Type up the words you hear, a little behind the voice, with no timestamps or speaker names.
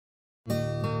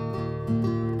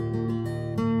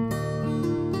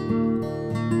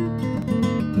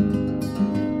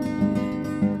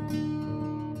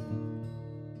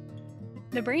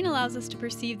The brain allows us to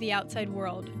perceive the outside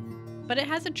world, but it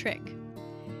has a trick.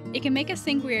 It can make us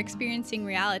think we're experiencing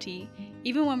reality,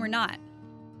 even when we're not.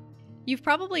 You've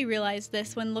probably realized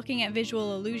this when looking at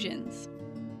visual illusions.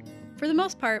 For the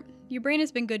most part, your brain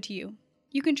has been good to you.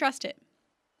 You can trust it.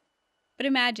 But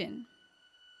imagine,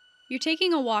 you're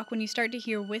taking a walk when you start to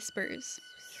hear whispers.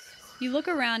 You look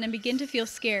around and begin to feel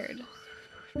scared.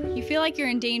 You feel like you're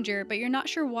in danger, but you're not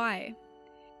sure why.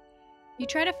 You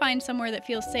try to find somewhere that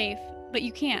feels safe, but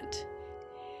you can't.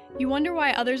 You wonder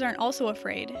why others aren't also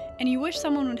afraid, and you wish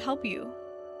someone would help you.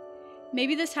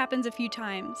 Maybe this happens a few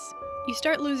times. You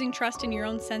start losing trust in your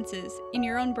own senses, in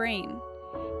your own brain.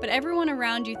 But everyone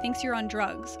around you thinks you're on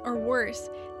drugs, or worse,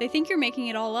 they think you're making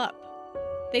it all up.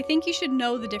 They think you should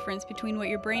know the difference between what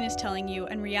your brain is telling you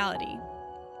and reality.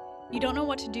 You don't know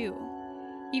what to do.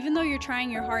 Even though you're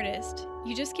trying your hardest,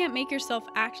 you just can't make yourself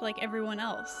act like everyone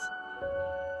else.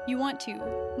 You want to,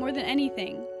 more than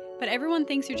anything, but everyone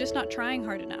thinks you're just not trying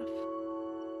hard enough.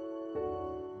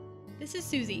 This is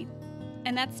Susie,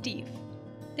 and that's Steve.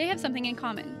 They have something in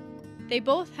common. They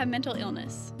both have mental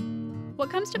illness. What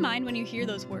comes to mind when you hear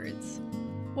those words?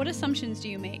 What assumptions do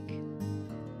you make?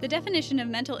 The definition of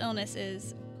mental illness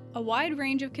is a wide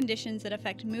range of conditions that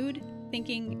affect mood,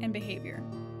 thinking, and behavior.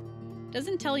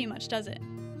 Doesn't tell you much, does it?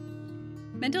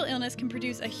 Mental illness can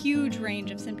produce a huge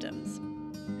range of symptoms.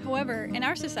 However, in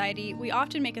our society, we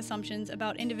often make assumptions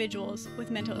about individuals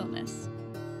with mental illness.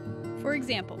 For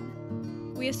example,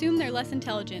 we assume they're less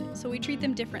intelligent, so we treat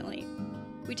them differently.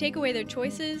 We take away their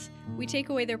choices, we take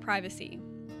away their privacy.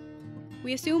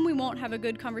 We assume we won't have a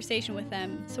good conversation with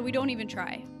them, so we don't even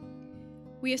try.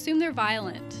 We assume they're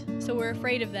violent, so we're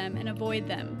afraid of them and avoid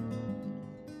them.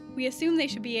 We assume they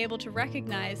should be able to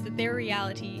recognize that their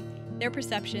reality, their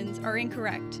perceptions are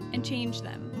incorrect and change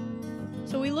them.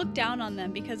 So we look down on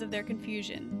them because of their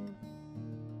confusion.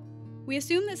 We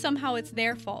assume that somehow it's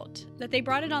their fault, that they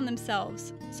brought it on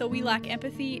themselves, so we lack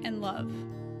empathy and love.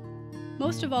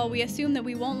 Most of all, we assume that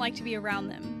we won't like to be around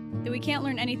them, that we can't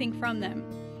learn anything from them,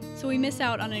 so we miss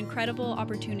out on an incredible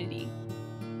opportunity.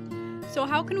 So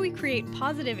how can we create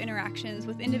positive interactions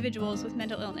with individuals with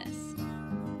mental illness?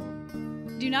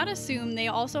 Do not assume they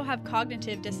also have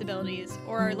cognitive disabilities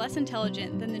or are less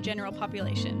intelligent than the general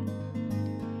population.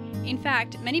 In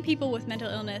fact, many people with mental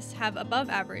illness have above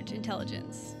average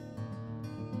intelligence.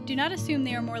 Do not assume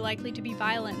they are more likely to be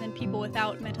violent than people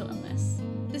without mental illness.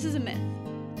 This is a myth.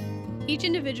 Each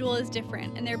individual is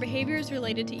different, and their behavior is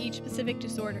related to each specific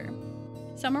disorder.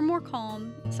 Some are more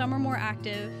calm, some are more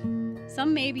active,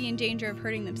 some may be in danger of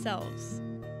hurting themselves.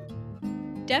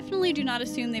 Definitely do not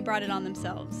assume they brought it on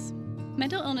themselves.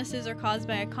 Mental illnesses are caused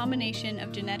by a combination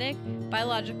of genetic,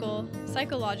 biological,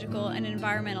 psychological, and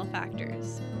environmental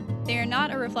factors. They are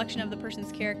not a reflection of the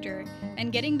person's character,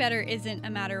 and getting better isn't a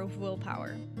matter of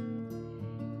willpower.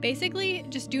 Basically,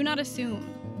 just do not assume.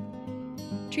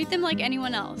 Treat them like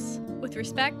anyone else, with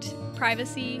respect,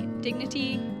 privacy,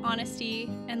 dignity, honesty,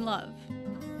 and love.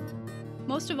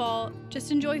 Most of all,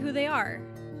 just enjoy who they are,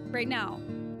 right now,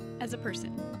 as a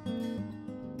person.